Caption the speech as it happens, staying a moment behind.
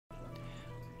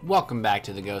Welcome back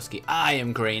to the Ghoski. I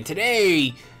am Gray, and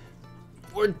today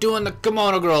we're doing the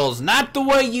Kimono Girls. Not the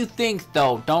way you think,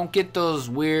 though. Don't get those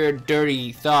weird,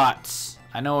 dirty thoughts.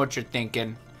 I know what you're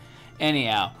thinking.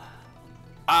 Anyhow,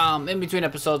 in between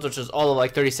episodes, which was all of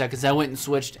like 30 seconds, I went and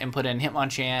switched and put in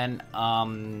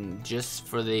Hitmonchan, just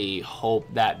for the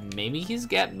hope that maybe he's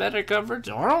got better coverage.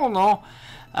 I don't know.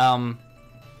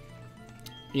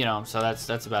 You know, so that's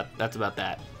about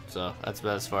that. So that's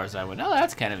about as far as I went. Oh,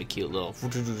 that's kind of a cute little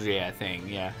thing.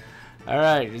 Yeah. All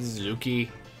right, this is Zuki,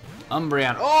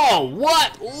 Umbreon. Oh,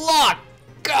 what luck!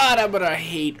 God, I'm gonna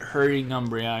hate hurting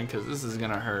Umbreon because this is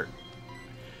gonna hurt.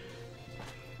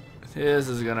 This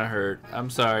is gonna hurt. I'm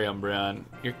sorry, Umbreon.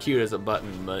 You're cute as a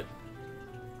button, but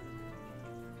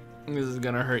this is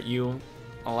gonna hurt you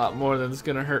a lot more than it's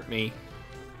gonna hurt me.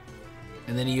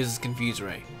 And then he uses Confuse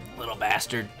Ray, little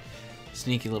bastard.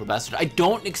 Sneaky little bastard. I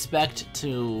don't expect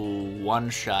to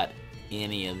one-shot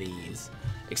any of these,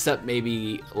 except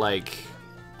maybe like,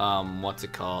 what's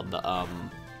it called? The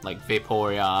like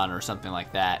Vaporeon or something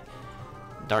like that.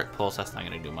 Dark Pulse. That's not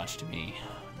gonna do much to me.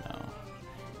 No.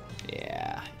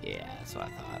 Yeah. That's what I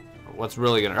thought. What's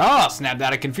really gonna? Oh, snapped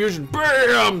out of confusion.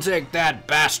 Bam! Take that,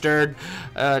 bastard.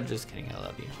 Just kidding. I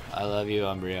love you. I love you,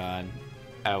 Umbreon.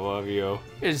 I love you.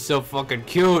 It's so fucking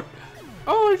cute.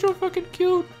 Oh, it's so fucking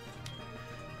cute.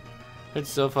 It's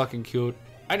so fucking cute.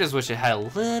 I just wish it had a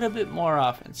little bit more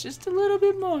offense. Just a little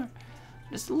bit more.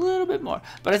 Just a little bit more.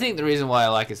 But I think the reason why I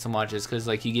like it so much is because,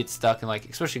 like, you get stuck in, like,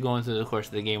 especially going through the course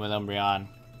of the game with Umbreon.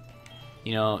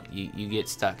 You know, you get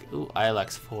stuck. Ooh,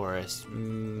 Ilex Forest.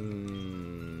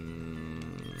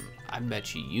 I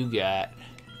bet you got.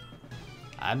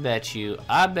 I bet you.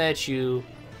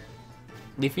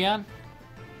 Leafeon?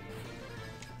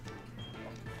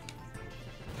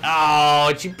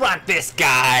 Oh, she brought this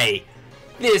guy.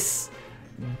 This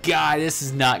guy, this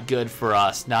is not good for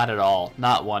us. Not at all.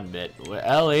 Not one bit.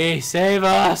 Ellie, save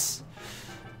us.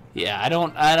 Yeah,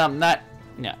 I'm not,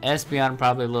 you know, Espeon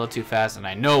probably a little too fast, and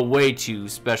I know way too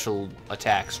special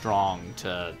attack strong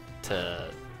to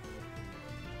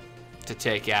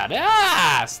take out.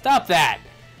 Ah, stop that.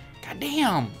 God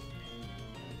damn.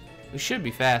 We should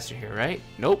be faster here, right?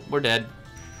 Nope, we're dead.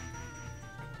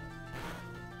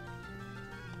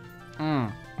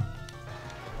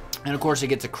 And of course it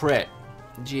gets a crit.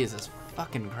 Jesus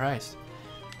fucking Christ.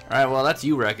 Alright, well that's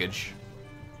you, Wreckage.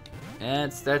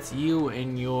 That's you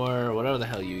and your whatever the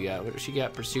hell you got. What she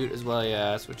got? Pursuit as well,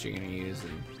 yeah, that's what you're gonna use.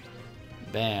 And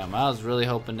bam. I was really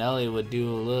hoping Ellie would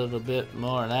do a little bit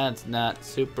more. That's not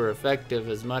super effective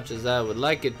as much as I would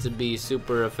like it to be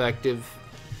super effective.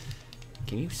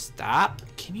 Can you stop?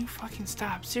 Can you fucking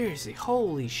stop? Seriously,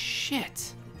 holy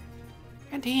shit.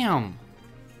 God damn.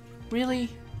 Really?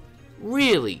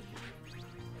 Really?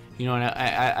 You know what,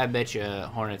 I bet you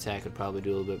Horn Attack would probably do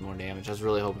a little bit more damage. I was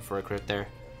really hoping for a crit there.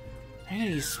 I'm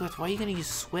gonna use Swift. Why are you gonna use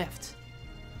Swift?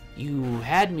 You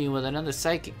had me with another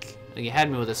Psychic. You had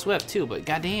me with a Swift too, but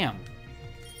goddamn.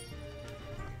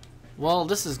 Well,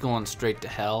 this is going straight to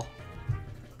hell.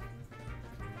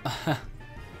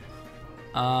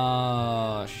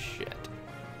 Oh, shit.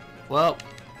 Well,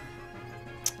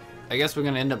 I guess we're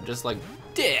gonna end up just like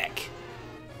dick.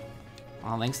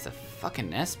 Well, thanks to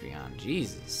fucking Espeon,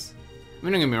 Jesus. I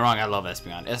mean, don't get me wrong, I love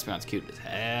Espeon. Espeon's cute as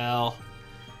hell.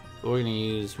 But we're gonna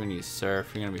use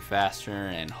Surf. We're gonna be faster,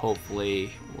 and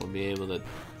hopefully we'll be able to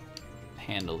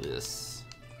handle this.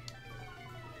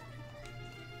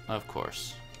 Of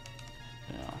course,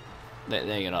 you know,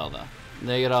 they get all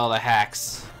the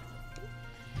hacks.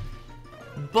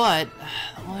 But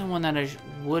the only one that I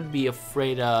would be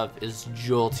afraid of is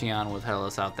Jolteon with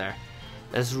Hellas out there.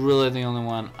 That's really the only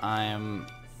one I am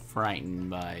frightened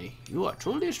by. You are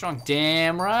truly strong.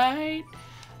 Damn right.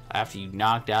 After you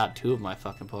knocked out two of my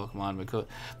fucking Pokemon. But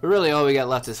really all we got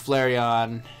left is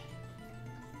Flareon.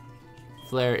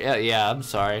 Yeah, I'm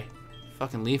sorry.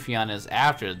 Fucking Leafeon is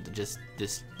after just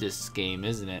this game,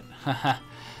 isn't it?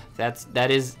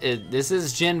 This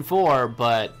is Gen 4,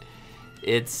 but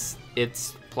it's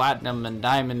Platinum and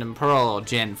Diamond and Pearl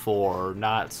Gen 4,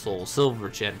 not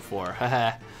Soulsilver Gen 4.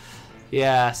 Haha.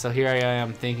 Yeah, so here I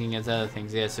am thinking as other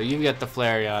things. Yeah, so you got the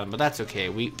Flareon, but that's okay.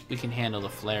 We can handle the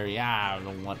Flareon. I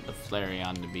don't want the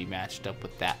Flareon to be matched up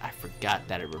with that. I forgot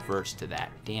that it reversed to that.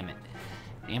 Damn it.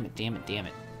 Damn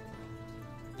it.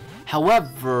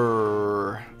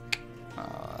 However,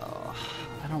 I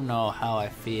don't know how I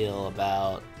feel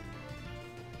about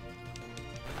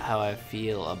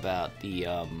the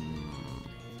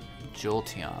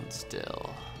Jolteon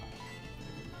still.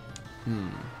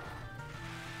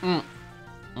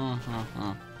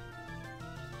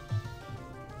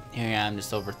 Here I am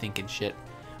just overthinking shit.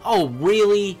 Oh,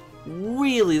 really?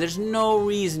 Really, there's no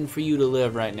reason for you to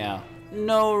live right now.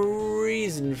 No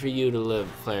reason for you to live,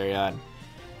 Flareon.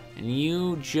 And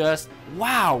you just...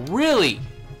 Wow, really?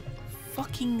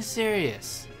 Fucking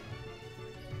serious.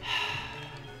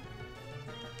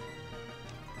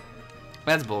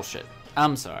 That's bullshit.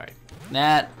 I'm sorry.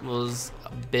 That was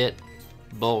a bit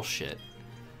bullshit.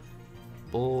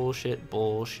 Bullshit,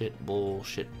 bullshit,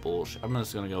 bullshit, bullshit. I'm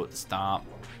just gonna go with the stomp.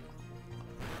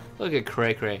 Look at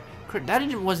Cray Cray.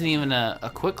 That wasn't even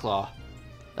a Quick Claw.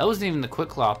 That wasn't even the Quick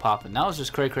Claw popping. That was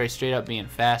just Cray Cray straight up being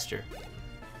faster.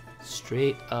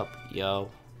 Straight up, yo.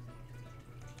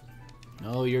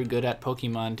 Oh, you're good at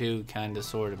Pokemon too, kinda,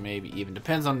 sorta, maybe even.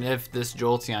 Depends on if this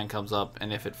Jolteon comes up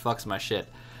and if it fucks my shit.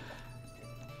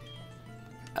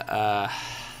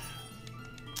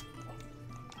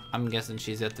 I'm guessing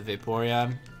she's at the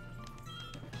Vaporeon.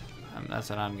 That's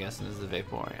what I'm guessing is the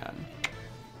Vaporeon.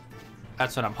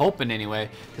 That's what I'm hoping anyway,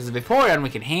 because the Vaporeon we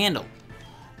can handle.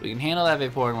 We can handle that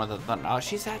Vaporeon with a Thunder. Oh,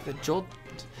 she's at the Jolt.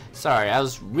 Sorry, I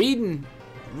was reading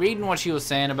what she was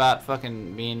saying about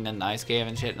fucking being in the ice cave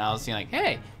and shit, and I was seeing like,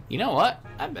 hey, you know what?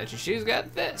 I bet you she's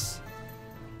got this.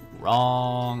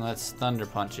 Wrong. Let's Thunder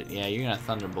Punch it. Yeah, you're gonna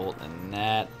Thunderbolt, and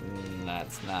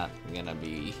that's not gonna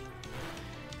be.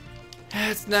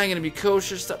 It's not gonna be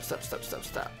kosher. Stop.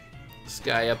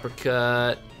 Sky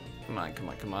Uppercut. Come on, come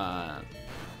on, come on.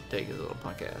 Take his little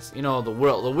punk ass. You know, the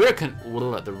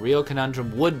real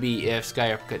conundrum would be if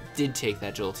Sky Uppercut did take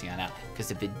that Jolteon out. Because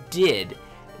if it did,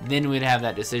 then we'd have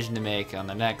that decision to make on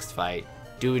the next fight.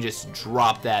 Do we just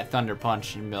drop that Thunder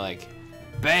Punch and be like,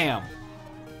 bam?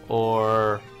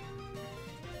 Or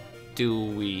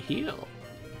do we heal?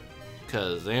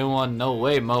 Because anyone, no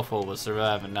way Mofo was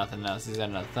surviving nothing else. He's got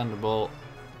a Thunderbolt.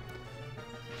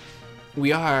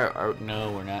 We are,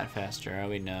 no, we're not faster, are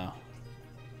we? No.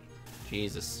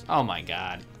 Jesus. Oh my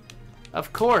god.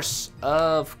 Of course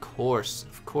you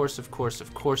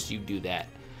do that.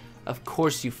 Of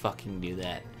course you fucking do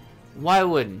that. Why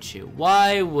wouldn't you?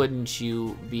 Why wouldn't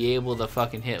you be able to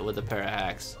fucking hit with a pair of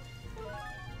hacks?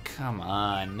 Come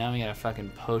on. Now we got a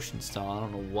fucking potion stall. I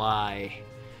don't know why.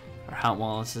 Or how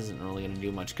well this isn't really gonna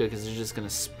do much good because they're just gonna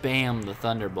spam the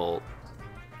Thunderbolt.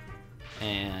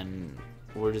 And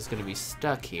we're just gonna be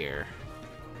stuck here.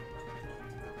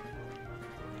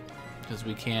 Because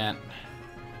we can't.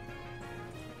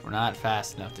 We're not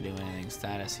fast enough to do anything.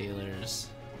 Status healers.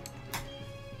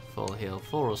 Full heal.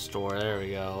 Full restore. There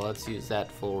we go. Let's use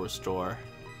that full restore.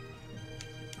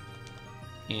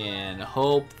 And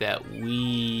hope that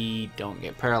we don't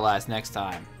get paralyzed next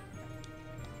time.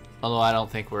 Although I don't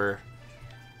think we're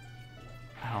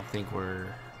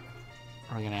gonna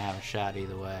have a shot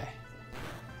either way.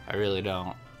 I really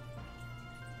don't.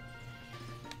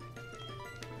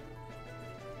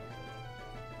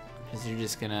 Because you're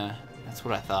just gonna... That's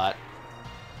what I thought.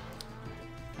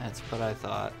 That's what I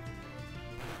thought.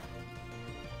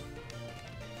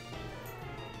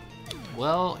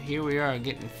 Well, here we are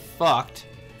getting fucked.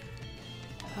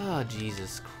 Oh,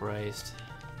 Jesus Christ.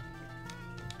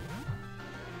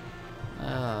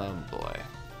 Oh, boy.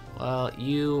 Well,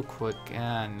 you quick...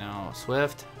 no.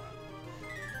 Swift?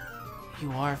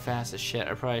 You are fast as shit.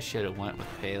 I probably should have went with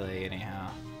Pele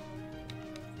anyhow.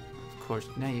 Of course,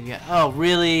 now you got... Oh,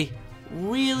 really?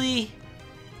 Really?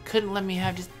 Couldn't let me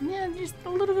have just a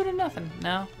little bit of nothing.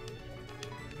 No?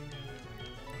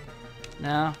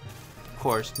 No? Of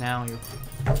course, now you're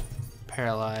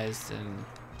paralyzed and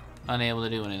unable to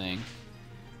do anything.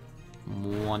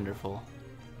 Wonderful.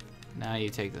 Now you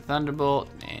take the Thunderbolt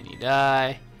and you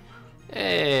die.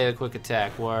 Hey, the quick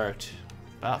attack worked.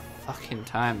 About fucking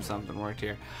time something worked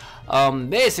here.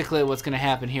 Basically what's gonna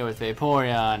happen here with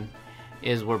Vaporeon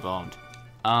is we're boned.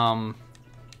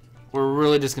 We're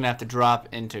really just gonna have to drop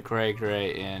into Cray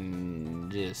Cray and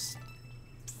just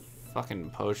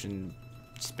fucking potion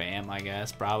spam, I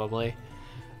guess, probably.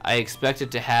 I expect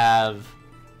it to have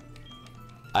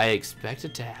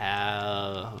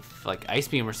like Ice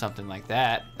Beam or something like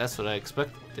that. That's what I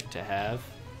expect it to have.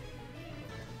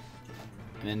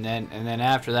 And then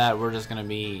after that we're just gonna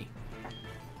be...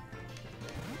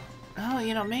 Oh,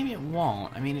 you know, maybe it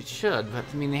won't. I mean, it should, but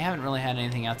I mean, they haven't really had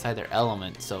anything outside their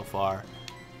element so far.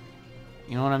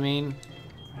 You know what I mean?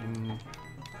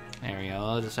 There we go.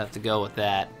 I'll just have to go with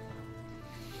that.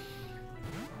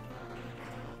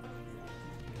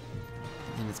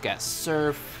 And it's got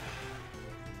Surf,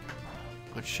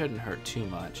 which shouldn't hurt too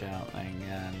much, I don't think,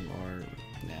 or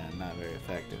nah, not very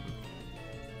effective.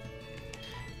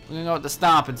 We're gonna go with the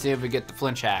Stomp and see if we get the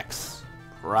Flinch Axe.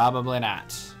 Probably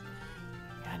not.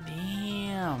 God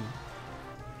damn.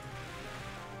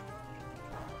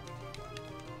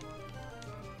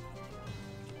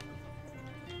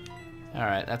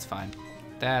 Alright, that's fine.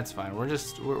 That's fine.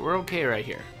 We're okay right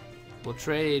here. We'll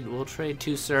trade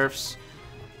 2 surfs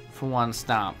for 1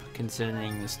 stomp,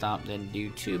 considering the stomp didn't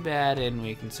do too bad, and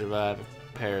we can survive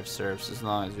a pair of surfs as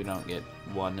long as we don't get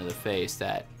 1 to the face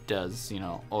that does, you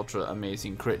know, ultra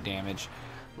amazing crit damage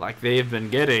like they've been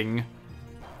getting.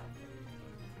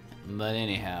 But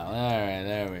anyhow, alright,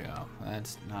 there we go.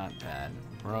 That's not bad.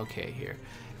 We're okay here.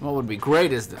 What would be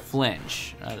great is the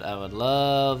flinch. I would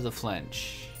love the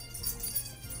flinch.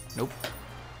 Nope.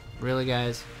 Really,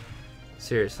 guys?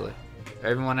 Seriously.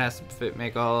 Everyone has to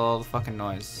make all the fucking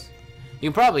noise. You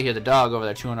can probably hear the dog over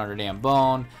there chewing on her damn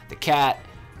bone. The cat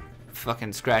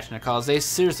fucking scratching their claws. They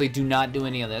seriously do not do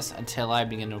any of this until I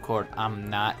begin to record. I'm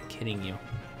not kidding you.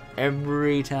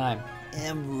 Every time.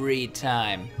 Every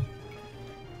time.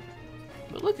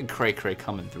 But look at Cray Cray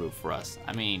coming through for us.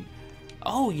 I mean,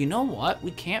 oh, you know what?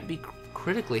 We can't be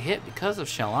critically hit because of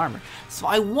shell armor. So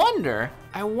I wonder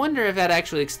if that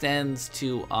actually extends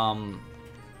to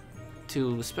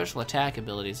special attack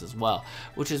abilities as well,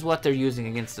 which is what they're using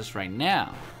against us right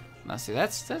now. Now, see,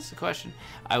 that's the question.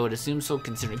 I would assume so,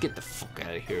 considering. Get the fuck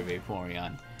out of here,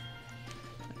 Vaporeon.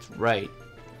 That's right.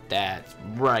 That's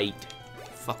right.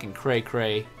 Fucking Cray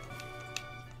Cray.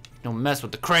 Don't mess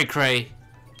with the Cray Cray.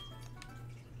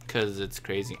 Because it's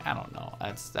crazy. I don't know.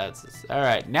 That's all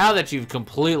right. Now that you've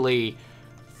completely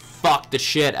fucked the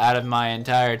shit out of my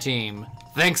entire team,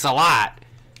 thanks a lot.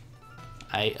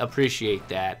 I appreciate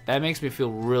that. That makes me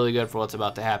feel really good for what's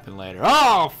about to happen later.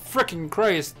 Oh, frickin'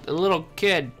 Christ! A little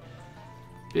kid,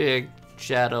 big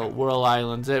shadow, Whirl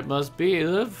Islands. It must be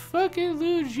the fucking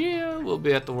Lugia. We'll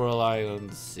be at the Whirl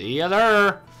Islands. See ya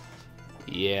there.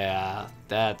 Yeah,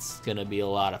 that's gonna be a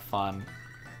lot of fun.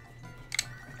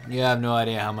 You have no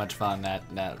idea how much fun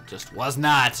that just was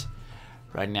not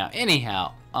right now.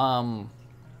 Anyhow,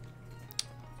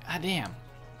 goddamn.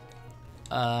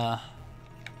 That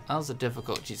was a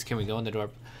difficult. Jeez, can we go in the door?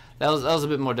 That was a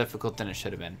bit more difficult than it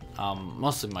should have been.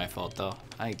 Mostly my fault though.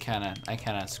 I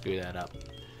kinda screwed that up.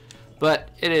 But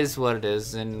it is what it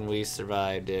is, and we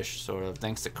survived-ish, sort of,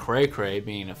 thanks to Cray Cray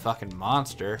being a fucking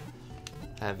monster.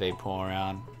 That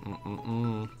Vaporeon.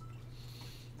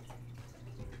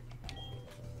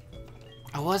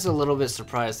 I was a little bit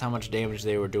surprised how much damage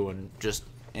they were doing just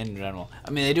in general.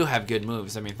 I mean, they do have good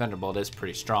moves. I mean, Thunderbolt is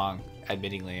pretty strong,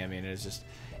 admittingly. I mean, it's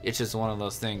just one of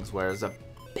those things where it's a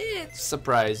bit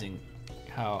surprising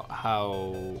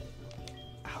how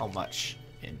much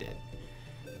it did.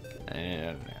 I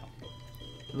don't know.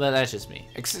 But that's just me.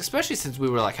 Especially since we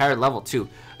were like higher level too.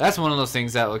 That's one of those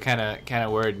things that kind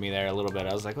of worried me there a little bit.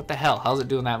 I was like, what the hell? How's it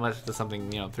doing that much to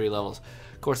something, you know, 3 levels?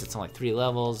 Of course, it's only 3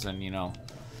 levels, and you know,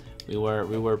 we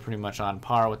were pretty much on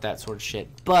par with that sort of shit.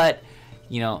 But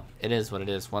you know, it is what it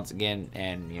is once again,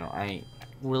 and you know, I ain't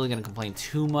really gonna complain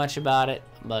too much about it.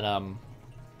 But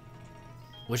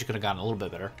wish it could have gotten a little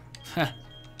bit better.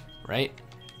 Right?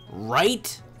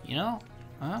 Right? You know?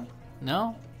 Huh?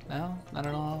 No, not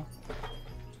at all.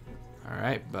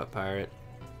 Alright, butt pirate.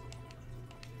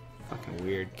 Fucking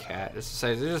weird cat. Just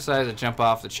decides to jump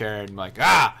off the chair and like,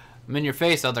 ah! I'm in your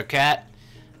face, other cat.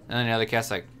 And then the other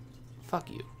cat's like, fuck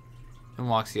you. And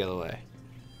walks the other way.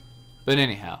 But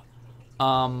anyhow.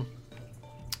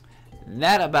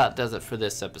 That about does it for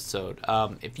this episode.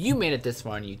 If you made it this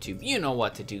far on YouTube, you know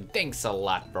what to do. Thanks a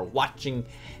lot for watching.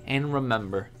 And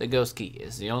remember, the Ghost Key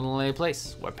is the only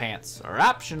place where pants are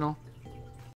optional.